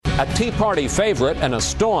A Tea Party favorite and a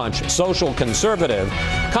staunch social conservative,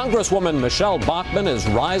 Congresswoman Michele Bachmann is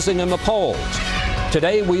rising in the polls.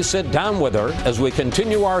 Today, we sit down with her as we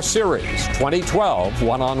continue our series, 2012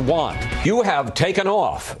 One-on-One. You have taken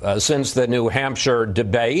off since the New Hampshire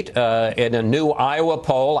debate. In a new Iowa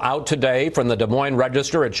poll out today from the Des Moines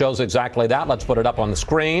Register, it shows exactly that. Let's put it up on the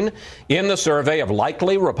screen. In the survey of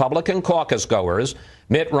likely Republican caucus goers,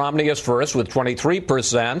 Mitt Romney is first with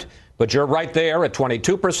 23%, but you're right there at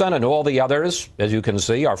 22%, and all the others, as you can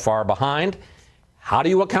see, are far behind. How do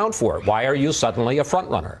you account for it? Why are you suddenly a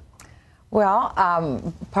frontrunner? Well,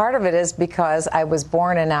 part of it is because I was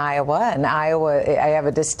born in Iowa, and I have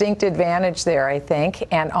a distinct advantage there, I think.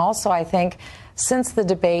 And also, I think since the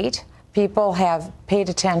debate, people have paid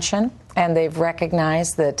attention and they've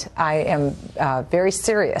recognized that I am very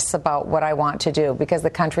serious about what I want to do because the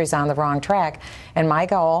country's on the wrong track. And my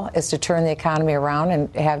goal is to turn the economy around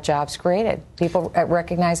and have jobs created. People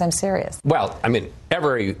recognize I'm serious. Well, I mean,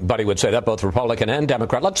 everybody would say that, both Republican and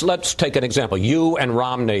Democrat. Let's take an example. You and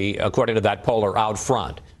Romney, according to that poll, are out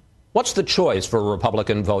front. What's the choice for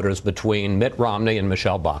Republican voters between Mitt Romney and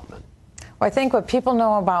Michele Bachmann? Well, I think what people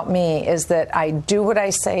know about me is that I do what I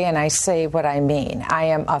say and I say what I mean. I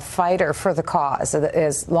am a fighter for the cause.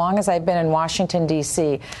 As long as I've been in Washington,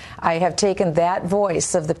 D.C., I have taken that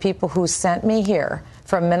voice of the people who sent me here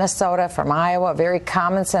from Minnesota, from Iowa, a very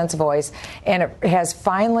common sense voice, and it has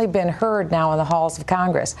finally been heard now in the halls of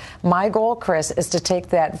Congress. My goal, Chris, is to take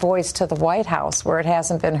that voice to the White House, where it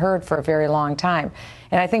hasn't been heard for a very long time.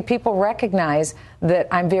 And I think people recognize that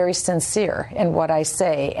I'm very sincere in what I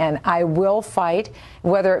say, and I will fight,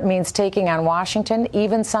 whether it means taking on Washington,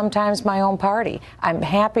 even sometimes my own party. I'm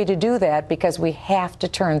happy to do that because we have to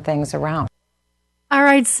turn things around. All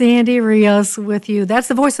right, Sandy Rios with you. That's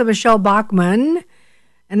the voice of Michele Bachmann.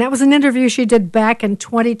 And that was an interview she did back in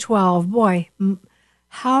 2012. Boy,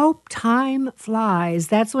 how time flies.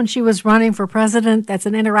 That's when she was running for president. That's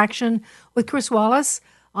an interaction with Chris Wallace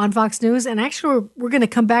on Fox News. And actually, we're going to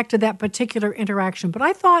come back to that particular interaction. But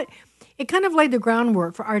I thought it kind of laid the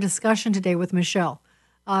groundwork for our discussion today with Michele.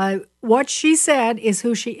 What she said is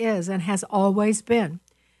who she is and has always been.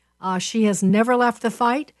 She has never left the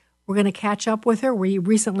fight. We're going to catch up with her. We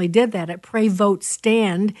recently did that at Pray Vote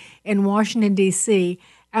Stand in Washington, D.C.,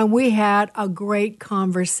 and we had a great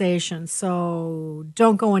conversation, so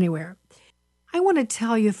don't go anywhere. I want to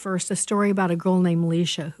tell you first a story about a girl named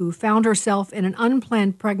Leisha who found herself in an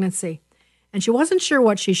unplanned pregnancy, and she wasn't sure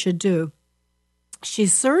what she should do. She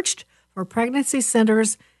searched for pregnancy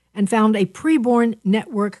centers and found a preborn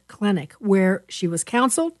network clinic where she was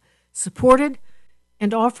counseled, supported,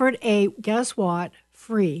 and offered a, guess what,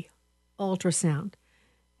 free ultrasound.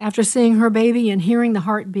 After seeing her baby and hearing the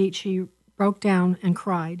heartbeat, she broke down and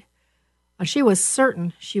cried. She was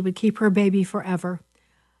certain she would keep her baby forever.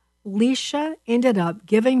 Leisha ended up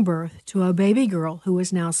giving birth to a baby girl who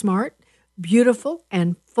is now smart, beautiful,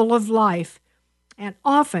 and full of life. And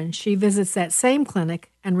often she visits that same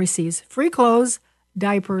clinic and receives free clothes,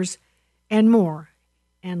 diapers, and more.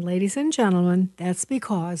 And ladies and gentlemen, that's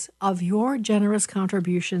because of your generous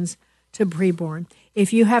contributions to Preborn.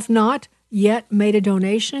 If you have not yet made a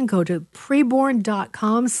donation, go to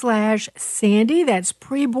preborn.com/Sandy. That's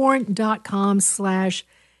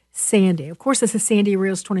preborn.com/Sandy. Of course, this is Sandy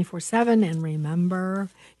Rios 24/7. And remember,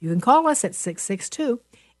 you can call us at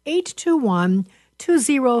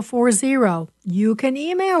 662-821-2040. You can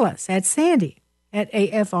email us at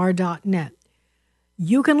sandy@afr.net.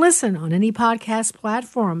 You can listen on any podcast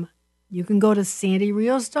platform. You can go to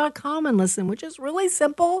sandyrios.com and listen, which is really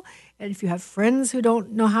simple. And if you have friends who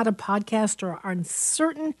don't know how to podcast or are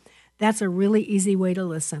uncertain, that's a really easy way to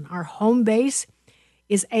listen. Our home base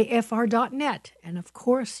is afr.net. And of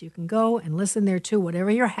course, you can go and listen there too,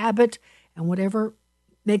 whatever your habit and whatever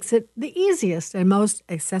makes it the easiest and most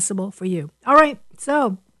accessible for you. All right,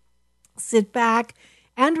 so sit back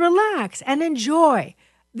and relax and enjoy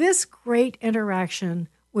this great interaction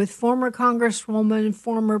with former Congresswoman,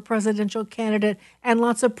 former presidential candidate, and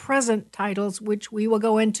lots of present titles, which we will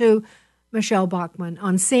go into, Michele Bachmann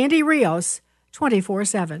on Sandy Rios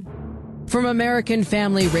 24/7. From American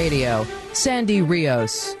Family Radio, Sandy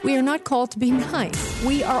Rios. We are not called to be nice.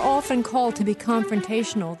 We are often called to be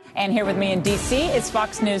confrontational. And here with me in D.C. is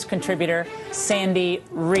Fox News contributor Sandy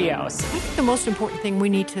Rios. I think the most important thing we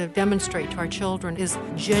need to demonstrate to our children is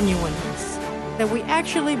genuineness. That we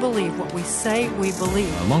actually believe what we say we believe.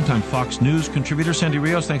 Our longtime Fox News contributor, Sandy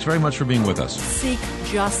Rios, thanks very much for being with us. Seek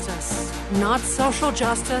justice. Not social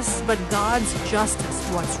justice, but God's justice.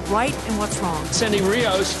 What's right and what's wrong. Sandy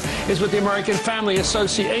Rios is with the American Family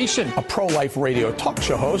Association, a pro-life radio talk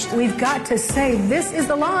show host. We've got to say, this is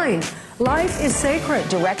the line. Life is sacred.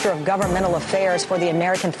 Director of Governmental Affairs for the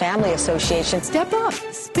American Family Association. Step up,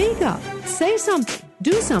 speak up, say something,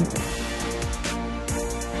 do something.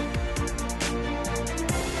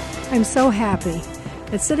 I'm so happy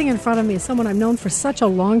that sitting in front of me is someone I've known for such a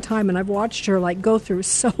long time, and I've watched her go through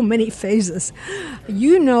so many phases.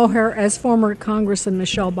 You know her as former Congressman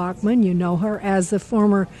Michele Bachmann. You know her as the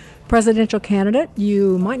former presidential candidate.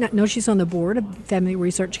 You might not know she's on the board of Family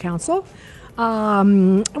Research Council.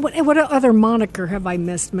 What other moniker have I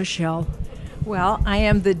missed, Michele? Well, I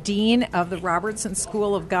am the Dean of the Robertson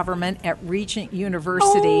School of Government at Regent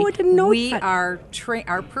University. Oh, I didn't know that.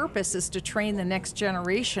 Our purpose is to train the next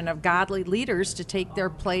generation of godly leaders to take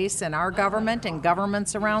their place in our government and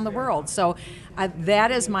governments around the world. So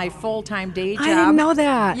that is my full-time day job. I didn't know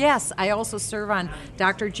that. Yes, I also serve on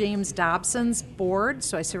Dr. James Dobson's board.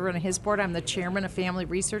 So I serve on his board. I'm the chairman of Family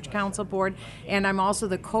Research Council board, and I'm also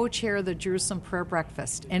the co-chair of the Jerusalem Prayer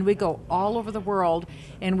Breakfast. And we go all over the world,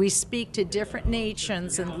 and we speak to different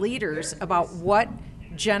nations and leaders about what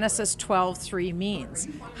Genesis 12:3 means,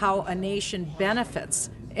 how a nation benefits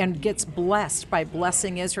and gets blessed by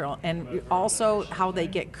blessing Israel, and also how they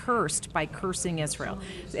get cursed by cursing Israel.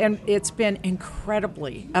 And it's been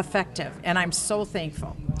incredibly effective, and I'm so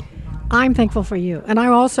thankful. I'm thankful for you. And I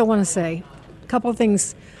also want to say a couple of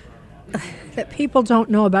things that people don't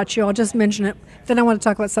know about you. I'll just mention it. Then I want to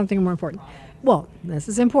talk about something more important. Well, this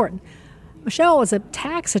is important. Michele was a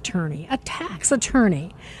tax attorney. I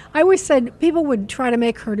always said people would try to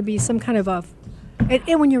make her to be some kind of a,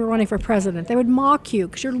 and when you were running for president, they would mock you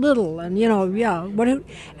because you're little and,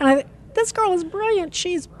 this girl is brilliant.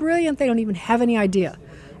 She's brilliant. They don't even have any idea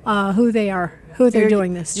who they are, who they're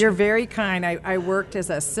doing this to. You're very kind. I worked as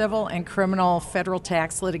a civil and criminal federal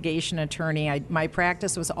tax litigation attorney. My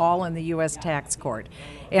practice was all in the U.S. tax court.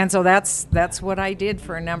 And so that's what I did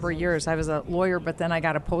for a number of years. I was a lawyer, but then I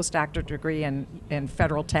got a postdoctorate degree in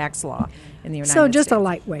federal tax law in the United States. So just a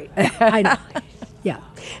lightweight. I know. Yeah.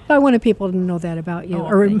 I wanted people to know that about you.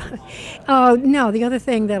 No, the other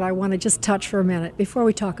thing that I want to just touch for a minute before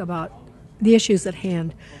we talk about the issues at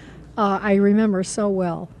hand, I remember so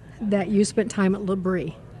well that you spent time at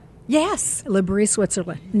L'Abri. Yes. L'Abri,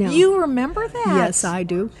 Switzerland. No. You remember that? Yes, I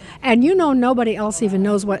do. And nobody else even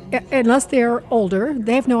knows what, unless they're older,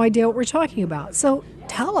 they have no idea what we're talking about. So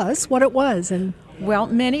tell us what it was. Well,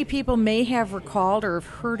 many people may have recalled or have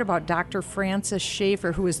heard about Dr. Francis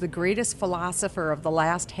Schaeffer, who is the greatest philosopher of the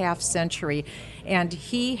last half century. And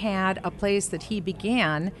he had a place that he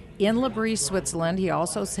began in L'Abri, Switzerland. He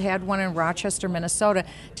also had one in Rochester, Minnesota,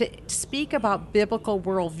 to speak about biblical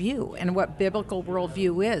worldview and what biblical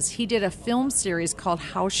worldview is. He did a film series called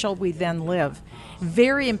How Shall We Then Live?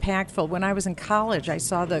 Very impactful. When I was in college, I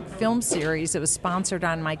saw the film series. It was sponsored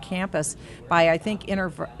on my campus by, I think,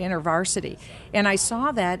 InterVarsity. And I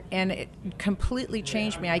saw that, and it completely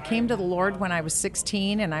changed me. I came to the Lord when I was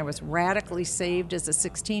 16, and I was radically saved as a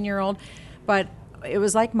 16-year-old. But it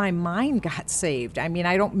was like my mind got saved. I mean,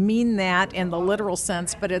 I don't mean that in the literal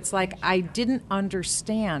sense, but it's like I didn't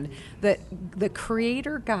understand that the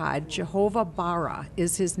Creator God, Jehovah Bara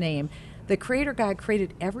is his name, the Creator God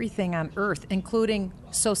created everything on earth, including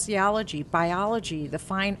sociology, biology, the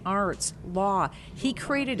fine arts, law. He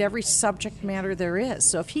created every subject matter there is.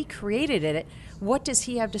 So if he created it, what does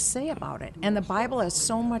he have to say about it? And the Bible has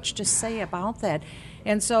so much to say about that.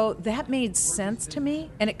 And so that made sense to me,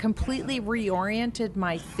 and it completely reoriented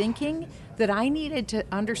my thinking that I needed to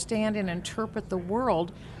understand and interpret the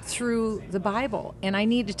world through the Bible. And I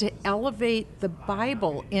needed to elevate the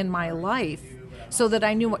Bible in my life so that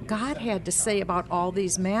I knew what God had to say about all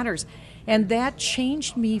these matters. And that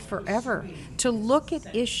changed me forever, to look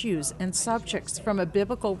at issues and subjects from a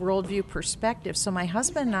biblical worldview perspective. So my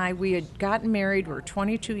husband and I, we had gotten married. We were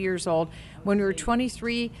 22 years old. When we were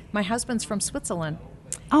 23, my husband's from Switzerland.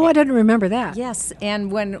 Oh, I didn't remember that. Yes,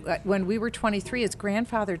 and when we were 23, his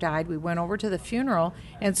grandfather died. We went over to the funeral,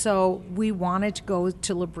 and so we wanted to go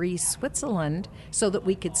to L'Abri, Switzerland, so that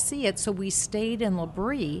we could see it. So we stayed in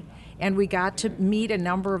L'Abri, and we got to meet a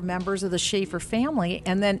number of members of the Schaeffer family.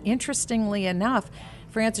 And then, interestingly enough,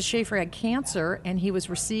 Francis Schaeffer had cancer, and he was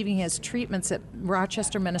receiving his treatments at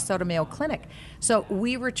Rochester, Minnesota Mayo Clinic. So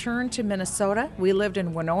we returned to Minnesota. We lived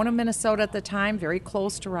in Winona, Minnesota at the time, very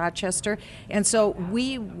close to Rochester. And so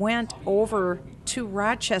we went over to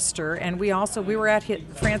Rochester, and we were at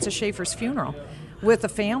Francis Schaeffer's funeral with the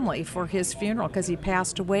family for his funeral, because he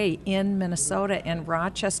passed away in Minnesota and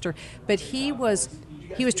Rochester. But he was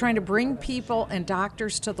trying to bring people and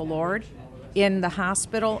doctors to the Lord in the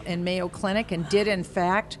hospital in Mayo Clinic, and did in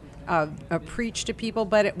fact preach to people.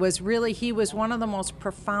 But it was really, he was one of the most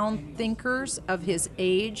profound thinkers of his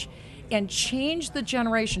age, and change the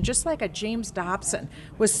generation, just like a James Dobson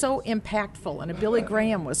was so impactful and a Billy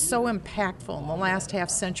Graham was so impactful in the last half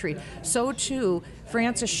century. So too,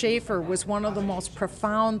 Francis Schaeffer was one of the most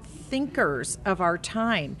profound thinkers of our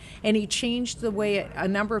time, and he changed the way a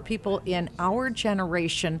number of people in our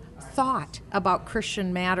generation thought about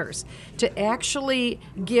Christian matters, to actually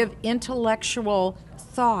give intellectual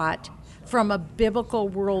thought from a biblical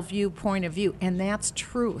worldview point of view, and that's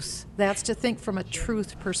truth. That's to think from a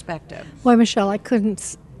truth perspective. Well, Michelle, I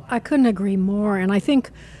couldn't agree more, and I think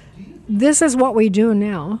this is what we do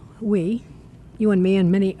now, you and me and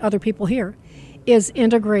many other people here, is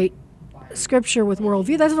integrate Scripture with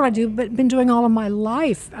worldview. That's what I do, but been doing all of my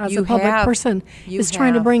life as a public person, is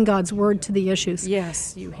trying to bring God's Word to the issues.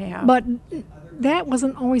 Yes, you have. But that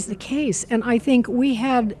wasn't always the case, and I think we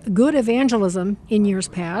had good evangelism in years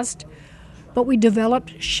past, but we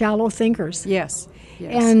developed shallow thinkers. Yes.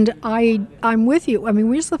 And I'm with you. I mean,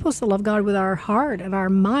 we're supposed to love God with our heart and our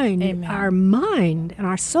mind, Amen. our mind and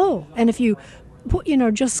our soul. And if you put,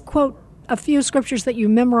 just quote a few scriptures that you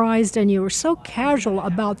memorized and you were so casual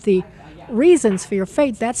about the reasons for your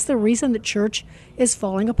faith, that's the reason the church is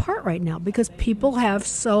falling apart right now, because people have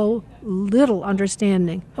so little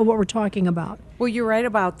understanding of what we're talking about. Well, you're right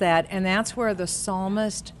about that, and that's where the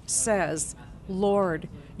psalmist says, Lord,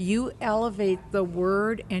 you elevate the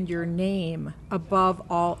word and your name above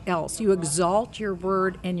all else. You exalt your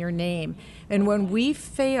word and your name. And when we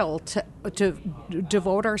fail to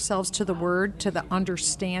devote ourselves to the word, to the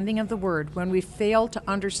understanding of the word, when we fail to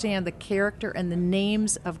understand the character and the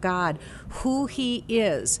names of God, who he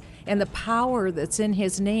is, and the power that's in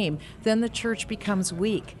his name, then the church becomes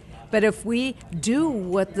weak. But if we do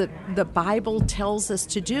what the Bible tells us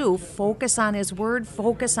to do, focus on his word,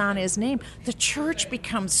 focus on his name, the church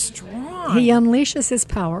becomes strong. He unleashes his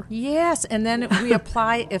power. Yes, and then we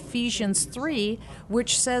apply Ephesians 3,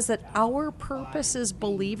 which says that our purpose as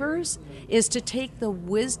believers is to take the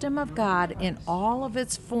wisdom of God in all of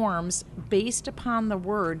its forms based upon the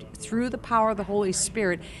word through the power of the Holy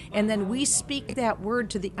Spirit, and then we speak that word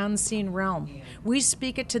to the unseen realm. We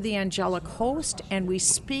speak it to the angelic host, and we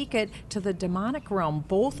speak it to the demonic realm.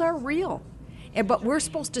 Both are real. But we're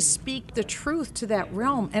supposed to speak the truth to that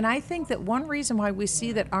realm. And I think that one reason why we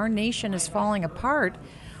see that our nation is falling apart,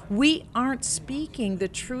 we aren't speaking the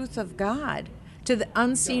truth of God to the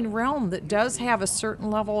unseen realm that does have a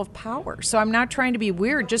certain level of power. So I'm not trying to be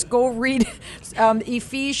weird. Just go read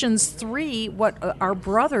Ephesians 3, what our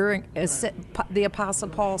brother, the Apostle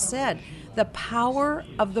Paul, said. The power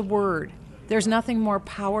of the Word. There's nothing more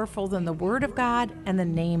powerful than the Word of God and the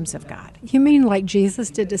names of God. You mean like Jesus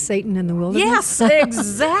did to Satan in the wilderness? Yes,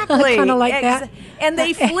 exactly. Kind of like that. And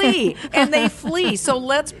they flee, and they flee. So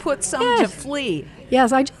let's put some to flee.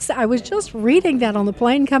 Yes, I was just reading that on the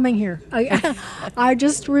plane coming here. I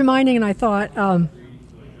just reminding, and I thought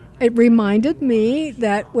it reminded me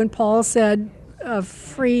that when Paul said,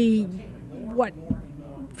 "Free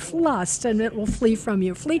lust, and it will flee from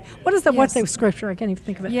you." Flee. What's the scripture? I can't even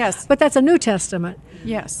think of it. Yes, but that's a New Testament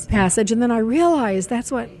passage. And then I realized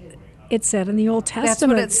that's what it said in the Old Testament. That's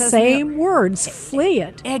what it says. Same words. Flee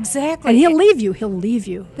it. Exactly. And he'll leave you. He'll leave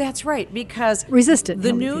you. That's right, because resist it.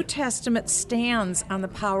 The New Testament stands on the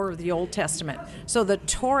power of the Old Testament. So the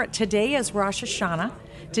Torah today is Rosh Hashanah.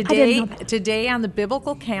 Today on the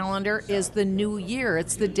biblical calendar is the New Year.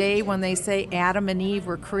 It's the day when they say Adam and Eve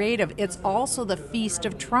were creative. It's also the Feast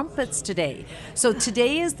of Trumpets today. So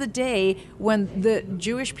today is the day when the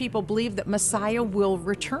Jewish people believe that Messiah will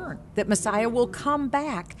return, that Messiah will come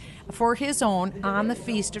back for his own on the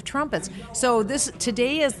Feast of Trumpets. So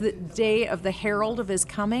today is the day of the herald of his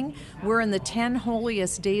coming. We're in the 10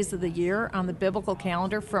 holiest days of the year on the biblical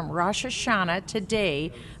calendar, from Rosh Hashanah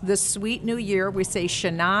today, the sweet New Year, we say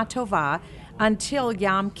Shana Tovah, until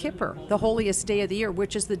Yom Kippur, the holiest day of the year,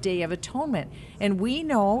 which is the Day of Atonement. And we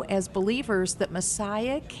know as believers that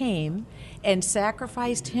Messiah came and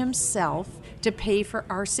sacrificed himself to pay for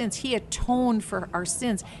our sins. He atoned for our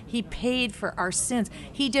sins. He paid for our sins.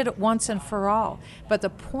 He did it once and for all. But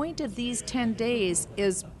the point of these 10 days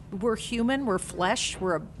is we're human, we're flesh,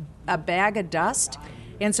 we're a bag of dust.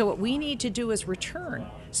 And so what we need to do is return.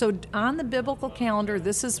 So on the biblical calendar,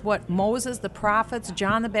 this is what Moses, the prophets,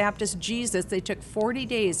 John the Baptist, Jesus, they took 40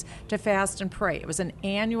 days to fast and pray. It was an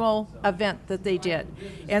annual event that they did.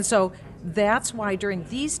 And so that's why during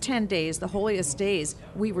these 10 days, the holiest days,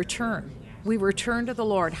 we return. We return to the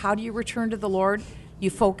Lord. How do you return to the Lord? You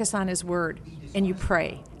focus on his word and you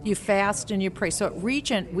pray. You fast and you pray. So at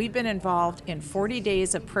Regent, we've been involved in 40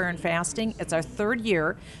 days of prayer and fasting. It's our third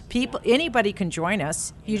year. Anybody can join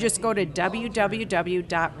us. You just go to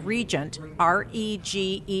www.regent,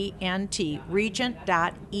 R-E-G-E-N-T,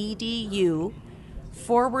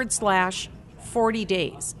 regent.edu/40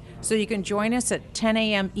 days. So you can join us at 10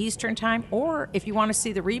 a.m. Eastern Time, or if you want to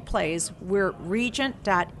see the replays, we're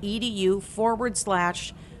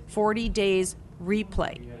regent.edu/40 days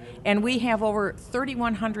replay. And we have over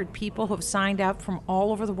 3,100 people who have signed up from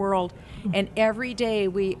all over the world. And every day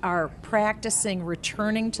we are practicing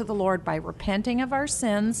returning to the Lord by repenting of our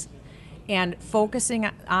sins and focusing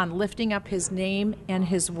on lifting up His name and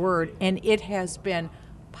His word. And it has been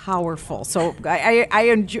powerful. So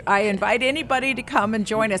I invite anybody to come and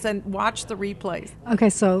join us and watch the replays.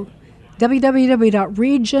 Okay, so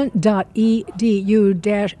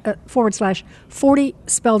www.regent.edu/40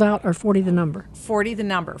 spelled out, or 40 the number? 40 the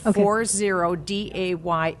number. Okay. 40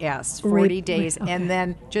 DAYS, 40 days. Okay. And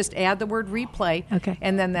then just add the word replay. Okay.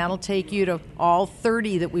 And then that'll take you to all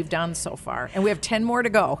 30 that we've done so far. And we have 10 more to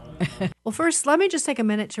go. Well, first, let me just take a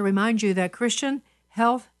minute to remind you that Christian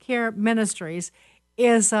Health Care Ministries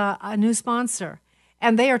is a new sponsor.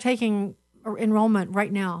 And they are taking enrollment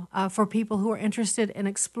right now for people who are interested in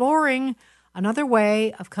exploring another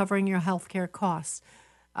way of covering your health care costs.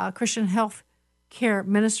 Christian Health Care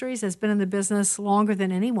Ministries has been in the business longer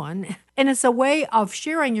than anyone, and it's a way of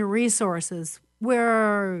sharing your resources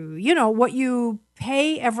where, what you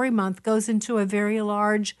pay every month goes into a very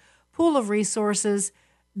large pool of resources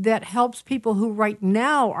that helps people who right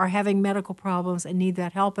now are having medical problems and need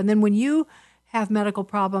that help. And then when you have medical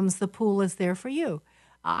problems, the pool is there for you.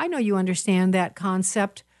 I know you understand that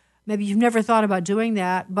concept. Maybe you've never thought about doing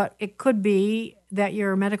that, but it could be that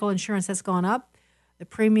your medical insurance has gone up. The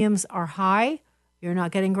premiums are high. You're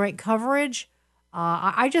not getting great coverage.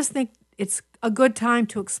 I just think it's a good time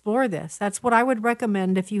to explore this. That's what I would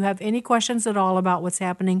recommend if you have any questions at all about what's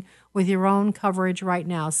happening with your own coverage right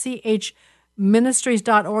now.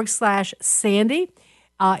 chministries.org/Sandy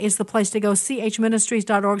is the place to go.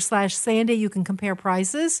 chministries.org/Sandy. You can compare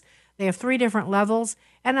prices. They have 3 different levels.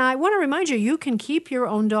 And I want to remind you, you can keep your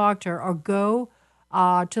own doctor or go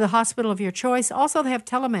to the hospital of your choice. Also, they have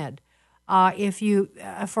telemed. If you,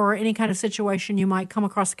 for any kind of situation you might come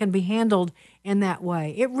across, can be handled in that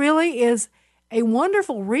way. It really is a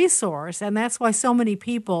wonderful resource, and that's why so many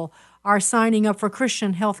people are signing up for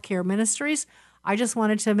Christian Health Care Ministries. I just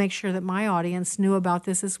wanted to make sure that my audience knew about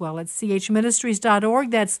this as well. It's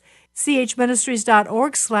chministries.org. That's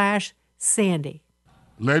chministries.org/Sandy.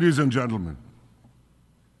 Ladies and gentlemen,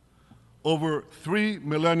 over 3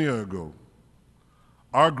 millennia ago,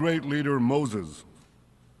 our great leader Moses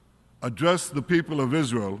addressed the people of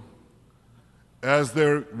Israel as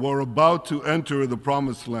they were about to enter the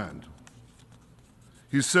Promised Land.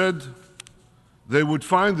 He said they would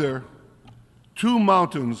find there 2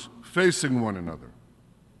 mountains facing one another.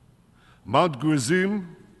 Mount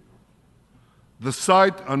Gerizim, the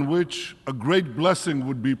site on which a great blessing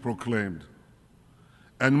would be proclaimed,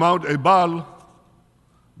 and Mount Ebal,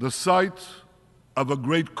 the site of a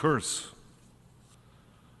great curse.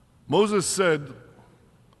 Moses said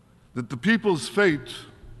that the people's fate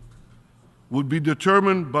would be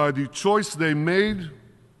determined by the choice they made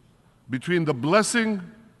between the blessing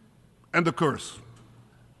and the curse.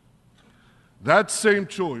 That same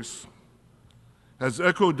choice has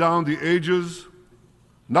echoed down the ages,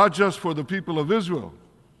 not just for the people of Israel,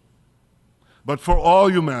 but for all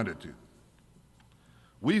humanity.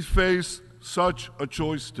 We face such a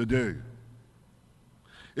choice today.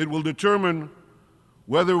 It will determine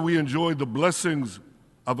whether we enjoy the blessings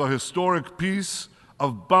of a historic peace,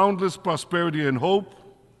 of boundless prosperity and hope,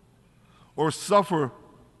 or suffer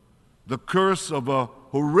the curse of a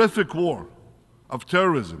horrific war, of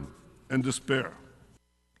terrorism and despair.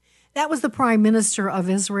 That was the Prime Minister of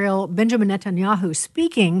Israel, Benjamin Netanyahu,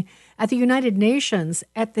 speaking at the United Nations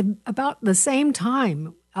at about the same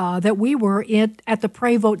time that we were at the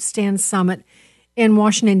Pray, Vote, Stand Summit in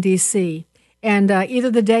Washington, D.C., and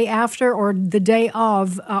either the day after or the day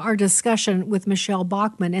of our discussion with Michele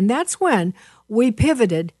Bachmann. And that's when we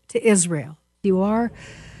pivoted to Israel. You are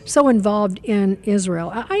so involved in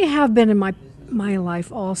Israel. I have been in my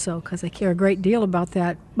life also, because I care a great deal about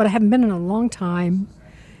that, but I haven't been in a long time.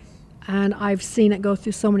 And I've seen it go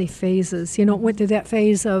through so many phases. It went through that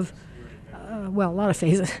phase of, a lot of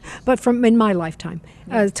phases, but in my lifetime,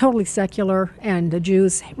 totally secular, and the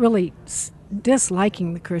Jews really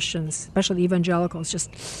disliking the Christians, especially the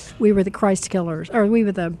evangelicals. We were the Christ killers, or we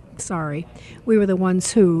were the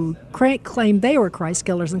ones who claimed they were Christ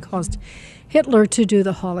killers and caused Hitler to do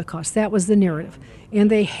the Holocaust. That was the narrative. and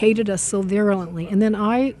they hated us so virulently. And then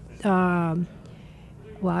I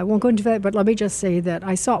won't go into that, but let me just say that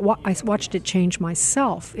I watched it change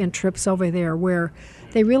myself in trips over there where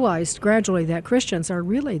they realized gradually that Christians are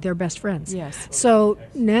really their best friends. Yes. So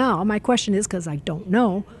now my question is, because I don't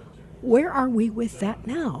know, where are we with that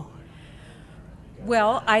now?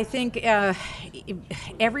 Well, I think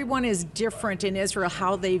everyone is different in Israel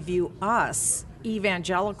how they view us,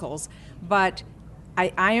 evangelicals, but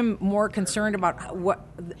I am more concerned about what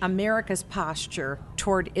America's posture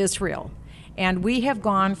toward Israel. And we have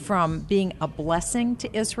gone from being a blessing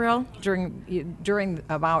to Israel during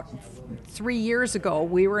about 3 years ago.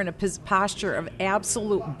 We were in a posture of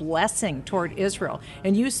absolute blessing toward Israel.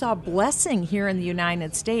 And you saw blessing here in the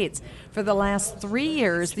United States. For the last 3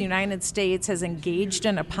 years, the United States has engaged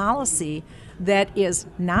in a policy that is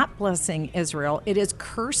not blessing Israel. It is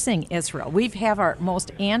cursing Israel. We have our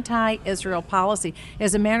most anti-Israel policy.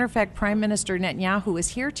 As a matter of fact, Prime Minister Netanyahu is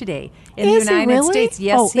here today in the United States.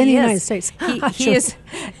 Yes, in the he United is. States. He is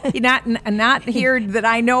not here that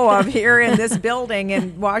I know of here in this building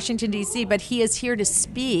in Washington, D.C., but he is here to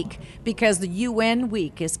speak because the UN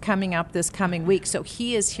week is coming up this coming week. So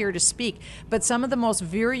he is here to speak. But some of the most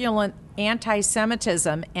virulent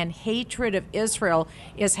anti-Semitism and hatred of Israel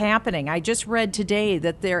is happening. I just read today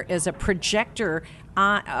that there is a projector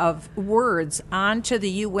of words onto the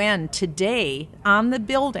UN today on the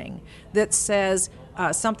building that says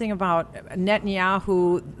something about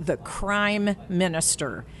Netanyahu, the crime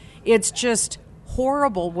minister. It's just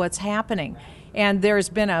horrible what's happening. And there's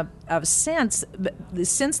been a sense,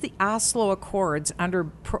 since the Oslo Accords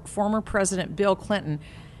under former President Bill Clinton,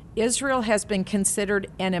 Israel has been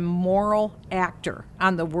considered an immoral actor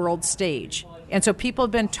on the world stage. And so people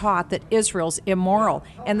have been taught that Israel's immoral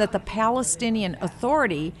and that the Palestinian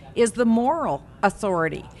Authority is the moral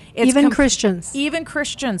authority. Even Christians. Even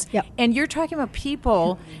Christians. Yep. And you're talking about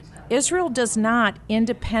people, Israel does not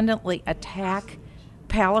independently attack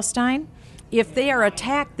Palestine. If they are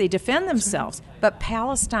attacked, they defend themselves. But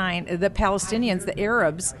Palestine, the Palestinians, the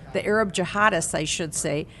Arabs, the Arab jihadists, I should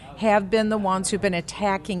say, have been the ones who've been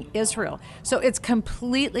attacking Israel. So it's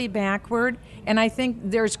completely backward. And I think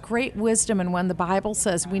there's great wisdom in when the Bible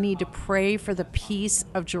says we need to pray for the peace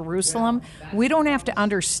of Jerusalem. We don't have to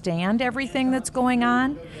understand everything that's going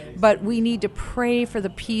on, but we need to pray for the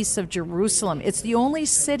peace of Jerusalem. It's the only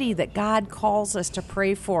city that God calls us to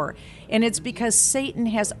pray for. And it's because Satan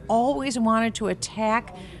has always wanted to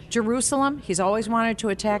attack Jerusalem. He's always wanted to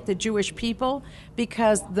attack the Jewish people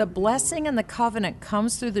because the blessing and the covenant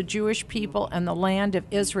comes through the Jewish people and the land of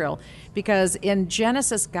Israel. Because in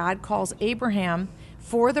Genesis, God calls Abraham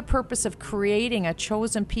for the purpose of creating a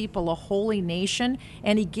chosen people, a holy nation,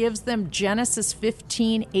 and he gives them Genesis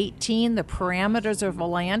 15:18, the parameters of a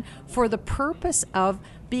land, for the purpose of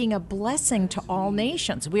being a blessing to all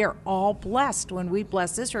nations. We are all blessed when we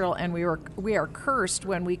bless Israel, and we are cursed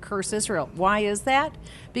when we curse Israel. Why is that?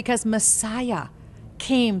 Because Messiah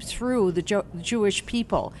came through the Jewish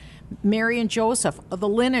people. Mary and Joseph, the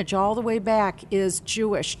lineage all the way back is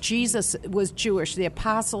Jewish. Jesus was Jewish. The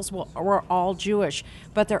apostles were all Jewish,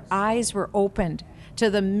 but their eyes were opened to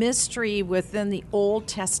the mystery within the Old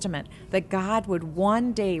Testament that God would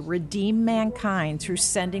one day redeem mankind through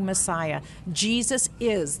sending Messiah. Jesus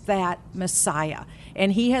is that Messiah,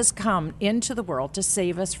 and he has come into the world to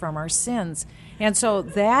save us from our sins. And so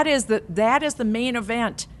that is the main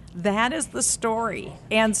event. That is the story.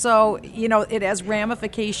 And so, it has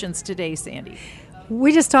ramifications today, Sandy.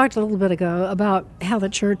 We just talked a little bit ago about how the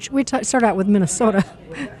church, started out with Minnesota.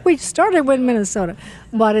 We started with Minnesota,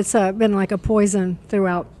 but it's been like a poison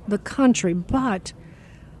throughout the country. But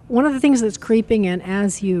one of the things that's creeping in,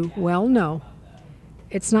 as you well know,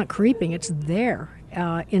 it's not creeping, it's there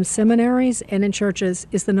in seminaries and in churches,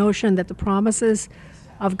 is the notion that the promises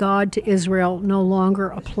of God to Israel no longer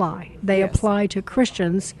apply. They apply to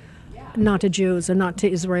Christians, not to Jews and not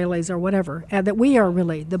to Israelis or whatever. That we are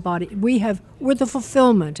really the body. We're the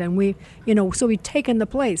fulfillment, and so we've taken the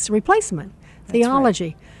place, replacement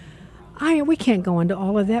theology. Right. We can't go into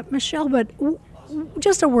all of that, Michelle, but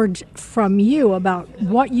just a word from you about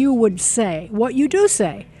what you would say, what you do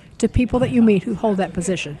say to people that you meet who hold that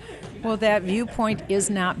position. Well, that viewpoint is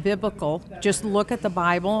not biblical. Just look at the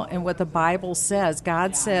Bible and what the Bible says.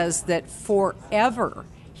 God says that forever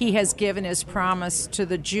he has given his promise to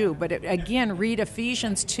the Jew. But again, read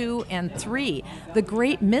Ephesians 2 and 3. The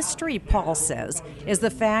great mystery, Paul says, is the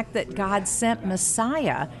fact that God sent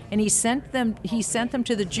Messiah, and he sent them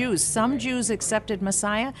to the Jews. Some Jews accepted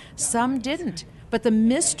Messiah, some didn't. But the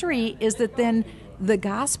mystery is that then the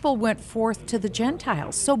gospel went forth to the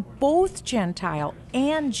Gentiles. So both Gentile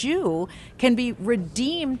and Jew can be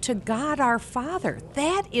redeemed to God our Father.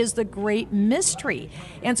 That is the great mystery.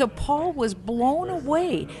 And so Paul was blown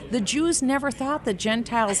away. The Jews never thought the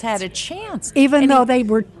Gentiles had a chance. Even though they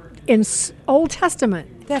were in Old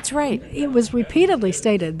Testament. That's right. It was repeatedly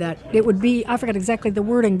stated that it would be, I forgot exactly the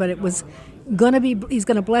wording, but it was going to be, he's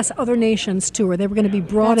going to bless other nations too, or they were going to be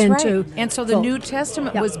brought into. Right. And so the New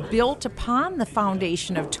Testament was built upon the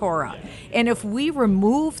foundation of Torah. And if we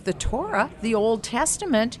remove the Torah, the Old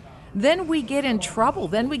Testament, then we get in trouble.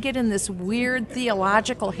 Then we get in this weird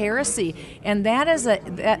theological heresy, and that is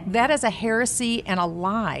a heresy and a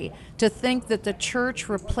lie to think that the church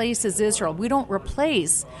replaces Israel. We don't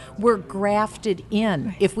replace, we're grafted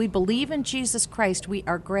in. If we believe in Jesus Christ, we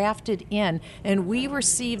are grafted in, and we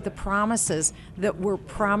receive the promises that were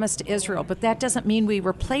promised to Israel. But that doesn't mean we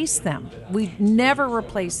replace them. We never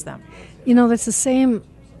replace them. You know, that's the same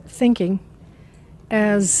thinking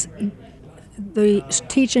as the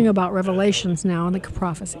teaching about Revelations now and the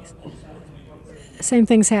prophecies. Same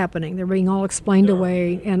thing's happening. They're being all explained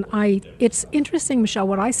away. And it's interesting, Michelle,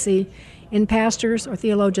 what I see in pastors or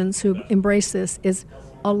theologians who embrace this is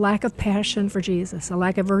a lack of passion for Jesus, a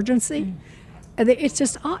lack of urgency. It's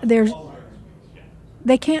just,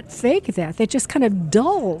 they can't fake that. They just kind of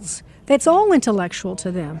dulls. It's all intellectual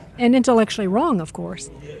to them, and intellectually wrong, of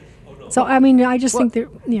course. So, I mean, I just think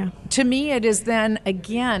To me, it is then,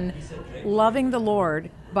 again, loving the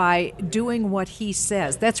Lord by doing what he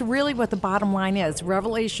says. That's really what the bottom line is.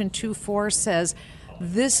 Revelation 2:4 says,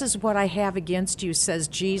 "This is what I have against you," says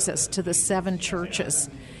Jesus to the 7 churches.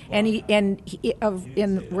 And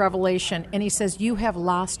in Revelation, and he says, "You have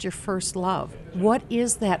lost your first love." What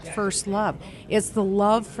is that first love? It's the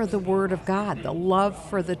love for the Word of God, the love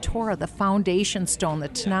for the Torah, the foundation stone, the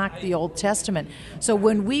Tanakh, the Old Testament. So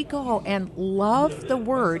when we go and love the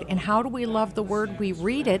Word, and how do we love the Word? We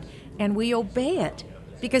read it and we obey it.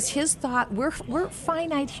 Because his thought, we're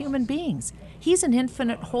finite human beings. He's an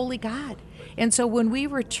infinite holy God. And so when we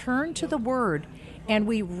return to the Word and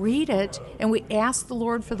we read it and we ask the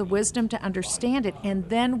Lord for the wisdom to understand it, and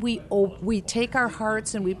then we take our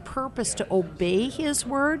hearts and we purpose to obey his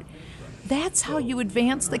Word, that's how you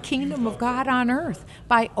advance the kingdom of God on earth,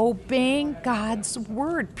 by obeying God's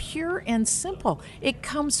Word, pure and simple. It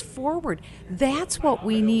comes forward. That's what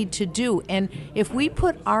we need to do. And if we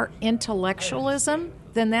put our intellectualism,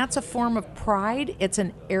 then that's a form of pride. It's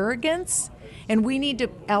an arrogance. And we need to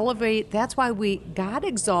elevate. That's why God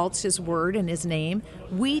exalts his Word and his name.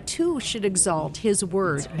 We too should exalt his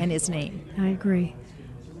Word and his name. I agree.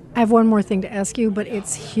 I have one more thing to ask you, but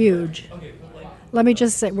it's huge. Let me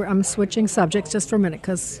just say, I'm switching subjects just for a minute,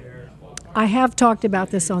 because I have talked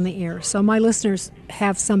about this on the air, so my listeners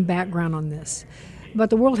have some background on this. But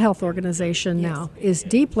the World Health Organization now is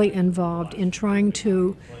deeply involved in trying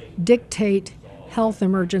to dictate health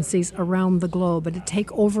emergencies around the globe and to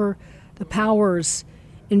take over the powers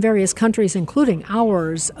in various countries, including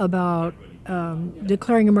ours, about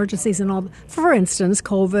declaring emergencies and all. For instance,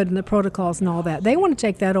 COVID and the protocols and all that. They want to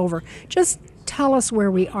take that over. Just tell us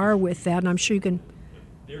where we are with that, and I'm sure you can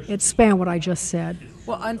expand what I just said.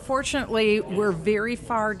 Well, unfortunately, we're very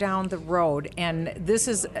far down the road, and this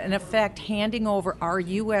is, in effect, handing over our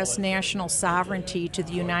U.S. national sovereignty to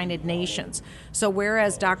the United Nations. So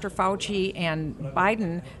whereas Dr. Fauci and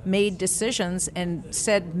Biden made decisions and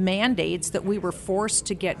said mandates that we were forced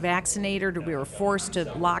to get vaccinated or we were forced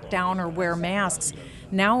to lock down or wear masks,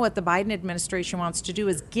 now what the Biden administration wants to do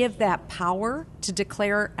is give that power to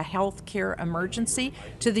declare a health care emergency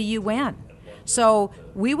to the UN. So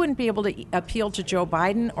we wouldn't be able to appeal to Joe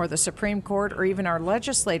Biden or the Supreme Court or even our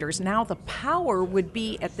legislators. Now the power would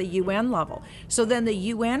be at the UN level. So then the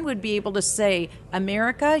UN would be able to say,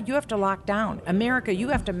 America, you have to lock down. America, you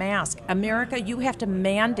have to mask. America, you have to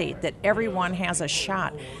mandate that everyone has a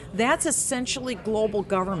shot. That's essentially global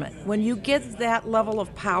government. When you give that level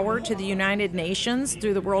of power to the United Nations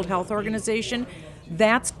through the World Health Organization,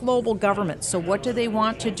 that's global government. So what do they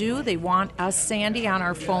want to do? They want us, Sandy, on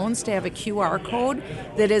our phones to have a QR code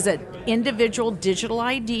that is an individual digital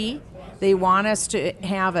ID. They want us to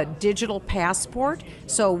have a digital passport,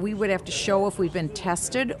 so we would have to show if we've been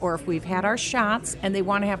tested or if we've had our shots, and they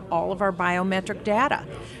want to have all of our biometric data.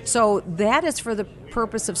 So that is for the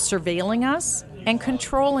purpose of surveilling us and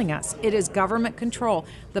controlling us. It is government control.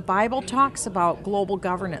 The Bible talks about global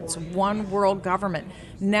governance, one world government.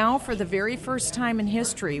 Now, for the very first time in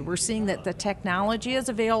history, we're seeing that the technology is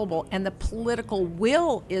available and the political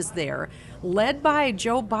will is there, led by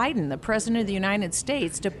Joe Biden, the President of the United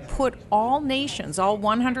States, to put all nations, all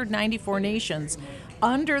 194 nations,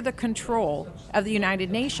 under the control of the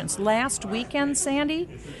United Nations. Last weekend, Sandy,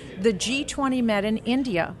 the G20 met in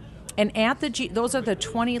India. And at those are the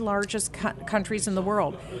 20 largest countries in the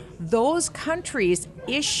world. Those countries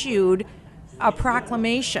issued a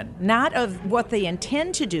proclamation, not of what they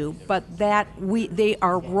intend to do, but that they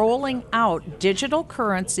are rolling out digital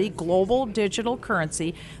currency, global digital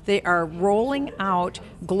currency. They are rolling out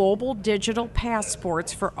global digital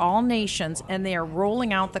passports for all nations, and they are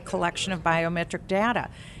rolling out the collection of biometric data.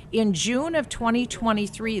 In June of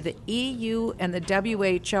 2023, the EU and the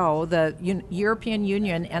WHO, the European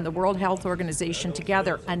Union and the World Health Organization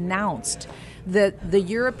together announced that the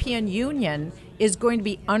European Union is going to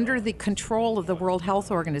be under the control of the World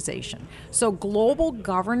Health Organization. So global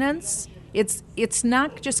governance, it's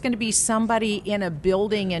not just going to be somebody in a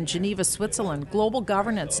building in Geneva, Switzerland. Global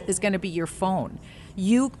governance is going to be your phone.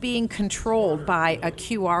 You being controlled by a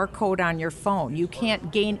QR code on your phone. You can't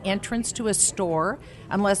gain entrance to a store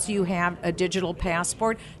unless you have a digital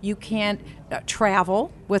passport. You can't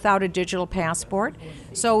travel without a digital passport.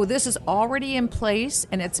 So this is already in place,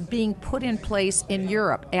 and it's being put in place in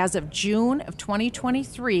Europe. As of June of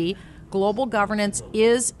 2023, global governance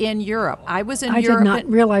is in Europe. I was in Europe. I did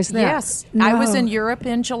not realize that. Yes. No. I was in Europe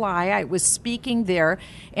in July. I was speaking there,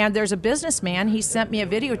 and there's a businessman. He sent me a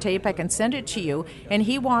videotape. I can send it to you. And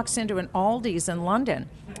he walks into an Aldi's in London,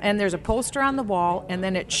 and there's a poster on the wall, and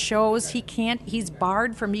then it shows he's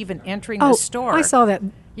barred from even entering the store. I saw that.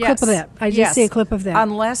 Yes. Clip of that. I just see a clip of that.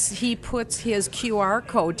 Unless he puts his QR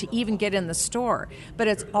code to even get in the store. But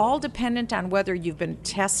it's all dependent on whether you've been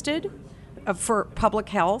tested for public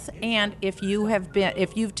health, and if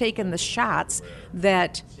you've taken the shots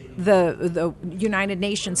that the United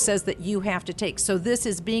Nations says that you have to take. So this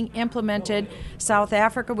is being implemented. South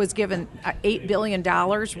Africa was given $8 billion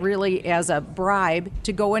really as a bribe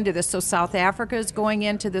to go into this. So South Africa is going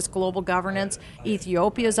into this global governance.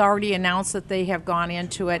 Ethiopia has already announced that they have gone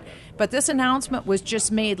into it. But this announcement was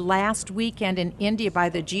just made last weekend in India by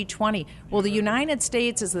the G20. Well, the United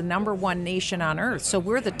States is the number one nation on earth, so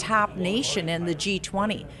we're the top nation in the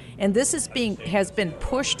G20. And this has been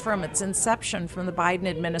pushed from its inception from the Biden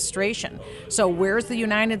administration. So where's the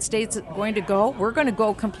United States going to go? We're going to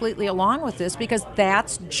go completely along with this because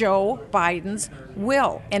that's Joe Biden's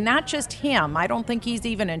will. And not just him. I don't think he's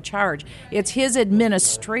even in charge. It's his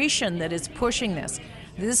administration that is pushing this.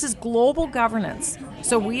 This is global governance.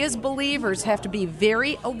 So we as believers have to be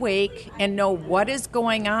very awake and know what is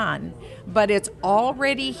going on. But it's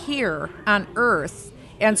already here on earth.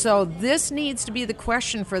 And so this needs to be the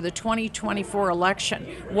question for the 2024 election.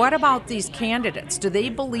 What about these candidates? Do they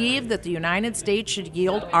believe that the United States should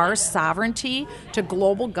yield our sovereignty to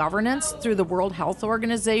global governance through the World Health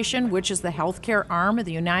Organization, which is the healthcare arm of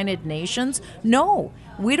the United Nations? No.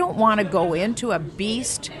 We don't want to go into a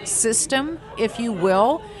beast system, if you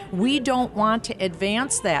will. We don't want to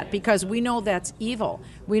advance that because we know that's evil.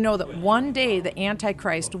 We know that one day the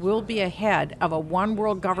Antichrist will be ahead of a one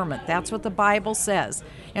world government. That's what the Bible says.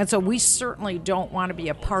 And so we certainly don't want to be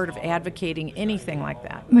a part of advocating anything like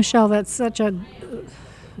that. Michele, it's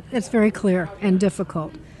very clear and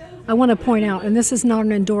difficult. I want to point out, and this is not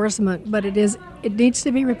an endorsement, but it needs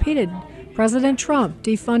to be repeated. President Trump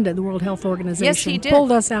defunded the World Health Organization. Yes, he did.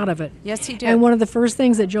 Pulled us out of it. Yes, he did. And one of the first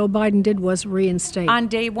things that Joe Biden did was reinstate. On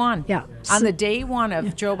day one. Yeah. On the day one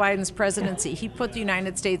of Joe Biden's presidency, he put the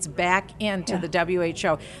United States back into the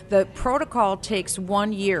WHO. The protocol takes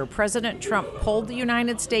 1 year. President Trump pulled the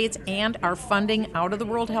United States and our funding out of the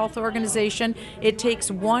World Health Organization. It takes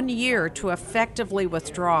 1 year to effectively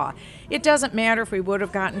withdraw. It doesn't matter if we would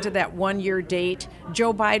have gotten to that 1 year date.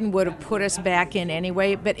 Joe Biden would have put us back in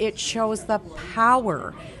anyway, but it shows the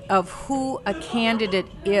power of who a candidate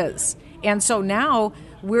is. And so now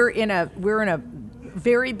we're in a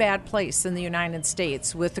very bad place in the United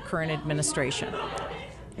States with the current administration.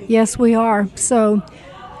 Yes, we are. So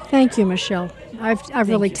thank you, Michele. I've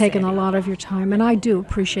really taken a lot of your time, and I do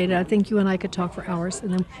appreciate it. I think you and I could talk for hours.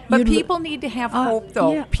 But people need to have hope,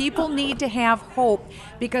 though. Yeah. People need to have hope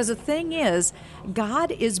because the thing is,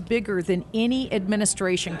 God is bigger than any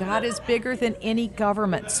administration. God is bigger than any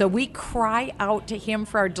government. So we cry out to Him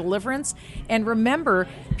for our deliverance. And remember,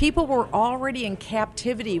 people were already in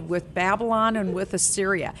captivity with Babylon and with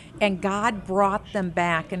Assyria, and God brought them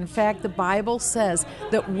back. In fact, the Bible says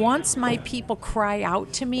that once my people cry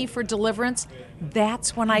out to me for deliverance,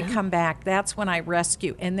 that's when I come back. That's when I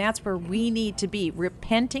rescue. And that's where we need to be,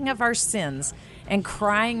 repenting of our sins and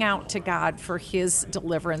crying out to God for His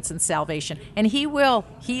deliverance and salvation. And He will.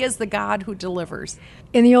 He is the God who delivers.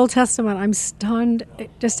 In the Old Testament, I'm stunned. It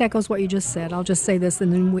just echoes what you just said. I'll just say this,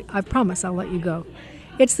 and then I promise I'll let you go.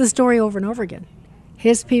 It's the story over and over again.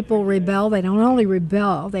 his people rebel. They don't only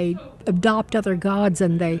rebel, they adopt other gods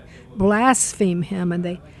and they blaspheme him and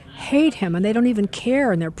they hate him and they don't even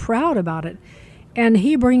care and they're proud about it. And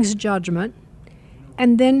he brings judgment.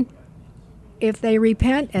 And then if they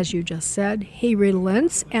repent, as you just said, he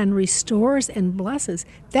relents and restores and blesses.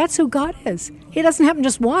 That's who God is. It doesn't happen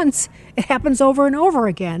just once. It happens over and over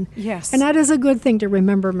again. Yes. And that is a good thing to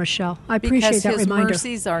remember, Michelle. I appreciate that reminder. Because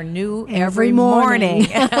his mercies are new every morning.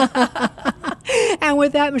 And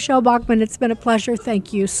with that, Michele Bachmann, it's been a pleasure.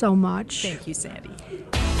 Thank you so much. Thank you, Sandy.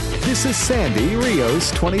 This is Sandy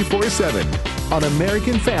Rios 24/7 on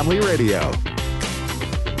American Family Radio.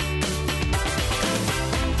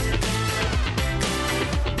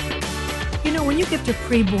 You know, when you get to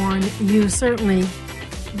preborn, you certainly,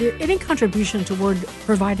 any contribution toward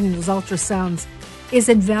providing those ultrasounds is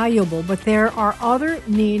invaluable, but there are other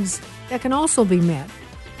needs that can also be met.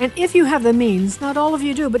 And if you have the means, not all of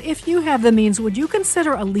you do, but if you have the means, would you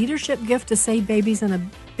consider a leadership gift to save babies in a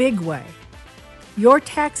big way? Your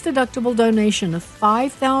tax-deductible donation of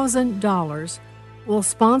 $5,000 will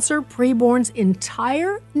sponsor Preborn's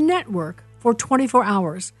entire network for 24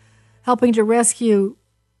 hours, helping to rescue,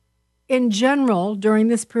 in general, during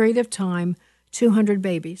this period of time, 200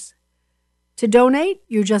 babies. To donate,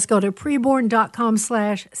 you just go to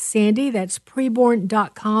preborn.com/Sandy. That's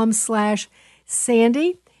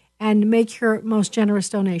preborn.com/Sandy. And make your most generous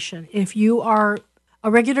donation. If you are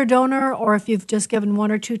a regular donor or if you've just given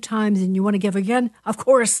one or two times and you want to give again, of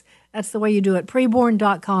course, that's the way you do it.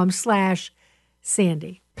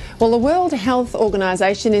 Preborn.com/Sandy. Well, the World Health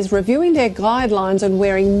Organization is reviewing their guidelines on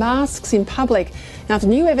wearing masks in public after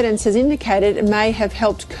new evidence has indicated it may have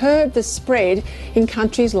helped curb the spread in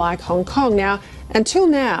countries like Hong Kong. Now, until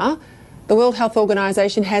now, the World Health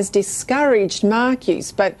Organization has discouraged mask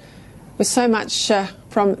use, but with so much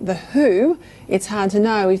from the WHO, it's hard to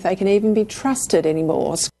know if they can even be trusted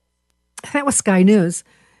anymore. That was Sky News,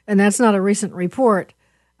 and that's not a recent report.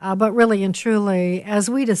 But really and truly, as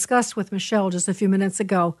we discussed with Michelle just a few minutes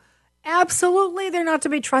ago, absolutely they're not to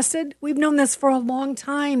be trusted. We've known this for a long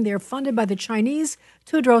time. They're funded by the Chinese.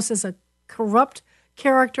 Tedros is a corrupt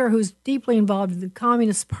character who's deeply involved in the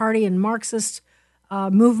Communist Party and Marxist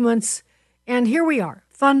movements. And here we are,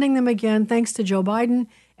 funding them again, thanks to Joe Biden.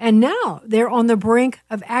 And now they're on the brink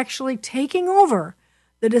of actually taking over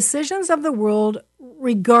the decisions of the world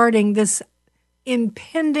regarding this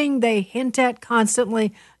impending, they hint at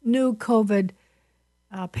constantly, new COVID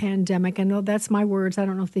pandemic. I know that's my words. I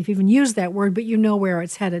don't know if they've even used that word, but you know where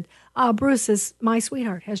it's headed. Bruce, is my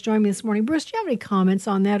sweetheart, has joined me this morning. Bruce, do you have any comments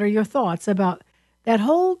on that or your thoughts about that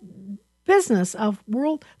whole business of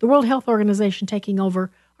the World Health Organization taking over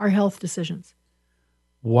our health decisions?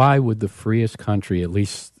 Why would the freest country, at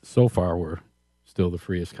least so far we're still the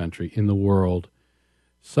freest country in the world,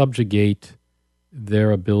 subjugate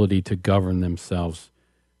their ability to govern themselves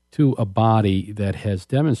to a body that has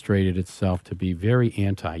demonstrated itself to be very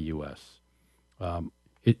anti-U.S.?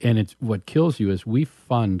 And it's what kills you is we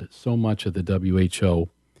fund so much of the WHO,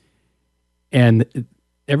 and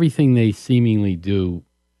everything they seemingly do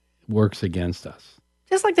works against us.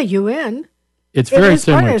 Just like the UN. It's very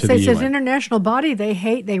similar to the UN. It's an international body. They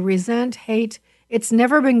hate, they resent, hate. It's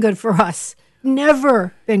never been good for us.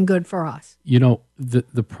 Never been good for us. You know,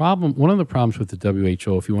 the problem, one of the problems with the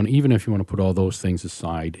WHO, even if you want to put all those things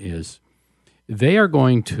aside, is they are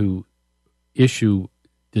going to issue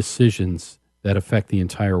decisions that affect the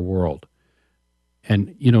entire world.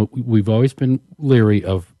 And, you know, we've always been leery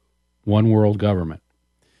of one world government.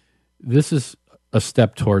 This is a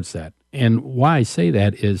step towards that. And why I say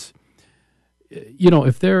that is, you know,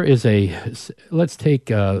 if there is let's take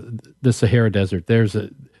the Sahara Desert. There's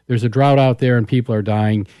a drought out there and people are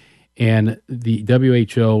dying, and the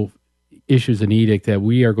WHO issues an edict that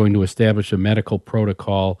we are going to establish a medical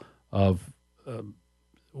protocol of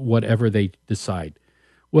whatever they decide.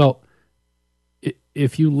 Well,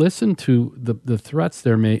 if you listen to the threats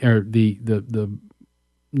they're making, or the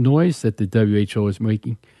noise that the WHO is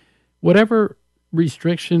making, whatever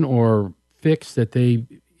restriction or fix that they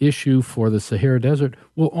issue for the Sahara Desert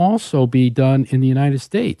will also be done in the United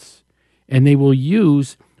States. And they will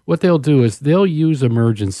use, what they'll do is they'll use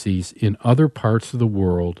emergencies in other parts of the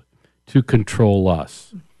world to control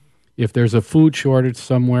us. If there's a food shortage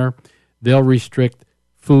somewhere, they'll restrict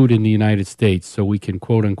food in the United States so we can,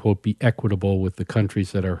 quote unquote, be equitable with the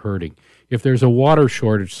countries that are hurting. If there's a water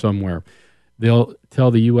shortage somewhere, they'll tell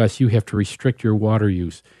the U.S. you have to restrict your water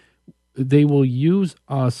use. They will use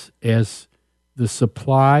us as the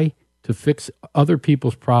supply to fix other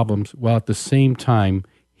people's problems while at the same time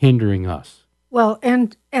hindering us. Well,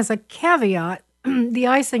 and as a caveat, the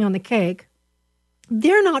icing on the cake,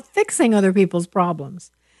 they're not fixing other people's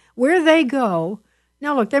problems. Where they go,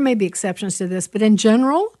 now look, there may be exceptions to this, but in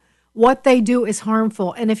general, what they do is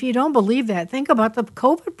harmful. And if you don't believe that, think about the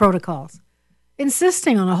COVID protocols,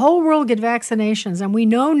 insisting on the whole world get vaccinations. And we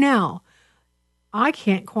know now, I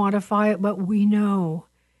can't quantify it, but we know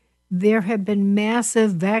there have been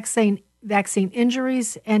massive vaccine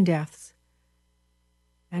injuries and deaths.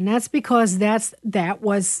 And that's because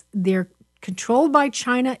they're controlled by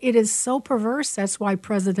China. It is so perverse. That's why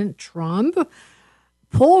President Trump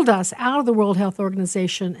pulled us out of the World Health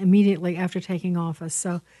Organization immediately after taking office.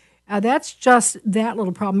 So that's just that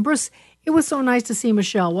little problem. Bruce, it was so nice to see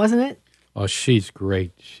Michele, wasn't it? Oh, she's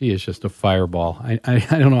great. She is just a fireball. I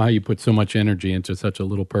don't know how you put so much energy into such a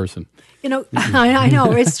little person. You know, I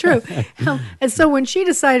know, it's true. And so when she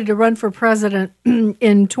decided to run for president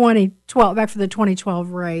in 2012, back for the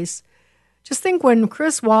 2012 race, just think when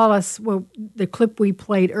Chris Wallace, the clip we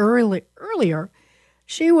played earlier,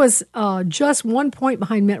 she was just 1 point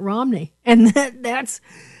behind Mitt Romney. And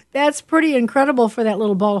that's pretty incredible for that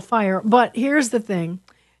little ball of fire. But here's the thing.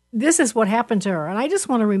 This is what happened to her. And I just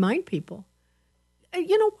want to remind people,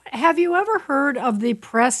 you know, have you ever heard of the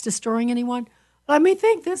press destroying anyone? Let me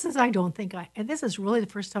think. This is really the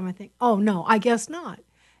first time I think, oh, no, I guess not,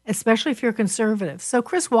 especially if you're conservative. So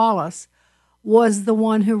Chris Wallace was the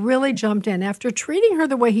one who really jumped in. After treating her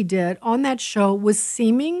the way he did on that show with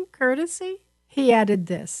seeming courtesy, he added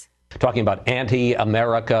this. Talking about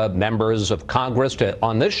anti-America members of Congress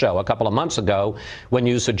on this show a couple of months ago when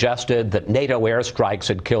you suggested that NATO airstrikes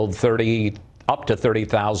had killed up to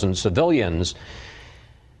 30,000 civilians.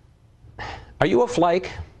 Are you a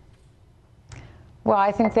flake? Well,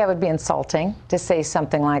 I think that would be insulting to say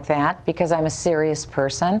something like that because I'm a serious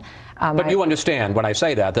person. But you understand when I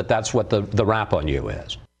say that's what the rap on you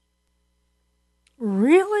is.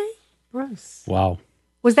 Really? Bruce? Wow.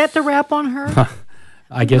 Was that the rap on her?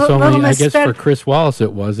 I guess for Chris Wallace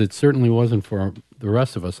it was. It certainly wasn't for the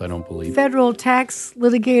rest of us, I don't believe. Federal tax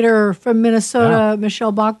litigator from Minnesota,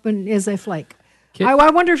 Michele Bachmann, is a flake. I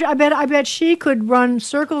wonder if I bet she could run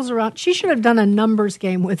circles around. She should have done a numbers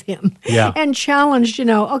game with him and challenged,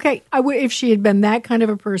 if she had been that kind of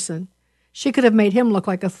a person, she could have made him look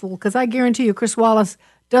like a fool. Because I guarantee you, Chris Wallace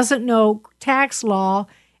doesn't know tax law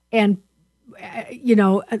and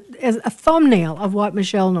as a thumbnail of what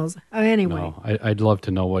Michele knows. Anyway. No, I'd love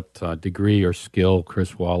to know what degree or skill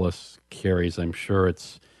Chris Wallace carries. I'm sure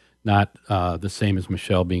it's not the same as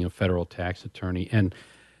Michele being a federal tax attorney. And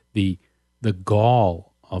the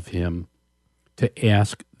gall of him to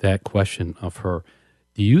ask that question of her.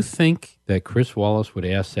 Do you think that Chris Wallace would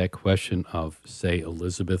ask that question of, say,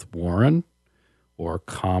 Elizabeth Warren or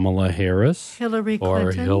Kamala Harris Hillary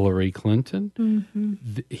Clinton?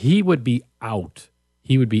 Mm-hmm. He would be out.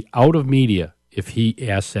 He would be out of media if he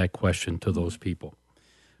asked that question to those people.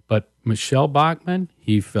 But Michele Bachmann,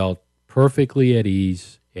 he felt perfectly at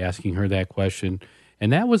ease asking her that question.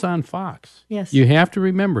 And that was on Fox. Yes. You have to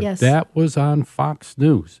remember, yes. That was on Fox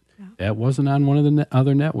News. Yeah. That wasn't on one of the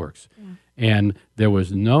other networks. Yeah. And there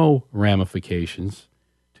was no ramifications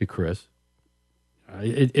to Chris.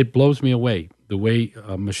 It blows me away, the way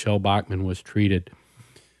Michele Bachmann was treated.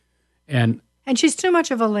 And she's too much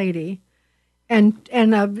of a lady. And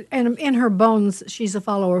in her bones, she's a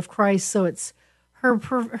follower of Christ. So it's her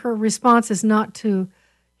response is not to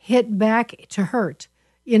hit back to hurt.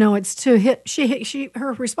 It's to hit.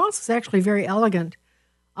 Her response was actually very elegant.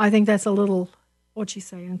 I think that's a little, what'd she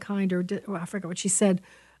say, unkind I forget what she said.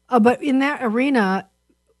 But in that arena,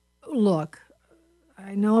 look,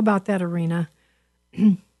 I know about that arena.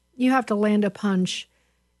 You have to land a punch.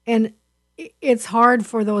 And it's hard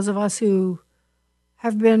for those of us who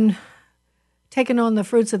have been taking on the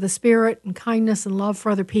fruits of the Spirit and kindness and love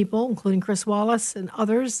for other people, including Chris Wallace and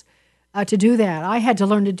others, to do that. I had to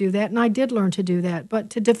learn to do that, and I did learn to do that. But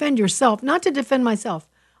to defend yourself, not to defend myself,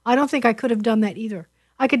 I don't think I could have done that either.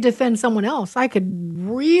 I could defend someone else. I could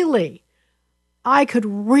really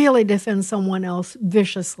defend someone else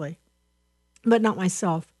viciously, but not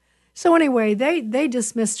myself. So anyway, they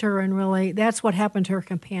dismissed her, and really that's what happened to her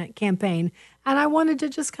campaign. And I wanted to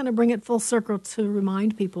just kind of bring it full circle to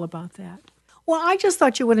remind people about that. Well, I just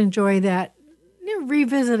thought you would enjoy that,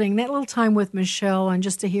 revisiting that little time with Michele and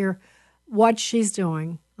just to hear what she's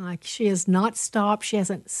doing. Like, she has not stopped. She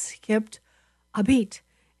hasn't skipped a beat.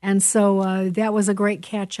 And so that was a great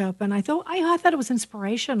catch up. And I thought it was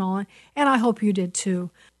inspirational. And I hope you did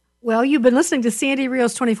too. Well, you've been listening to Sandy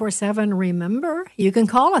Rios 24/7. Remember, you can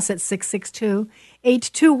call us at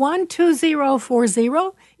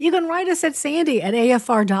 662-821-2040. You can write us at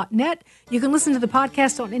sandy@afr.net. You can listen to the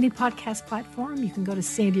podcast on any podcast platform. You can go to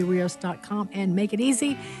sandyrios.com and make it easy.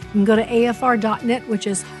 You can go to afr.net, which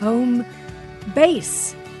is home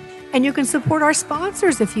base. And you can support our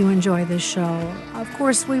sponsors if you enjoy this show. Of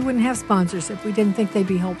course, we wouldn't have sponsors if we didn't think they'd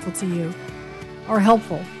be helpful to you or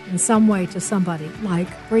helpful in some way to somebody, like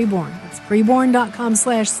Preborn. It's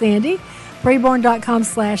preborn.com/Sandy,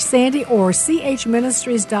 preborn.com/Sandy, or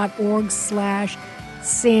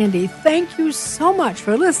chministries.org/Sandy. Thank you so much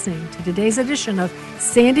for listening to today's edition of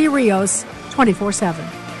Sandy Rios 24/7.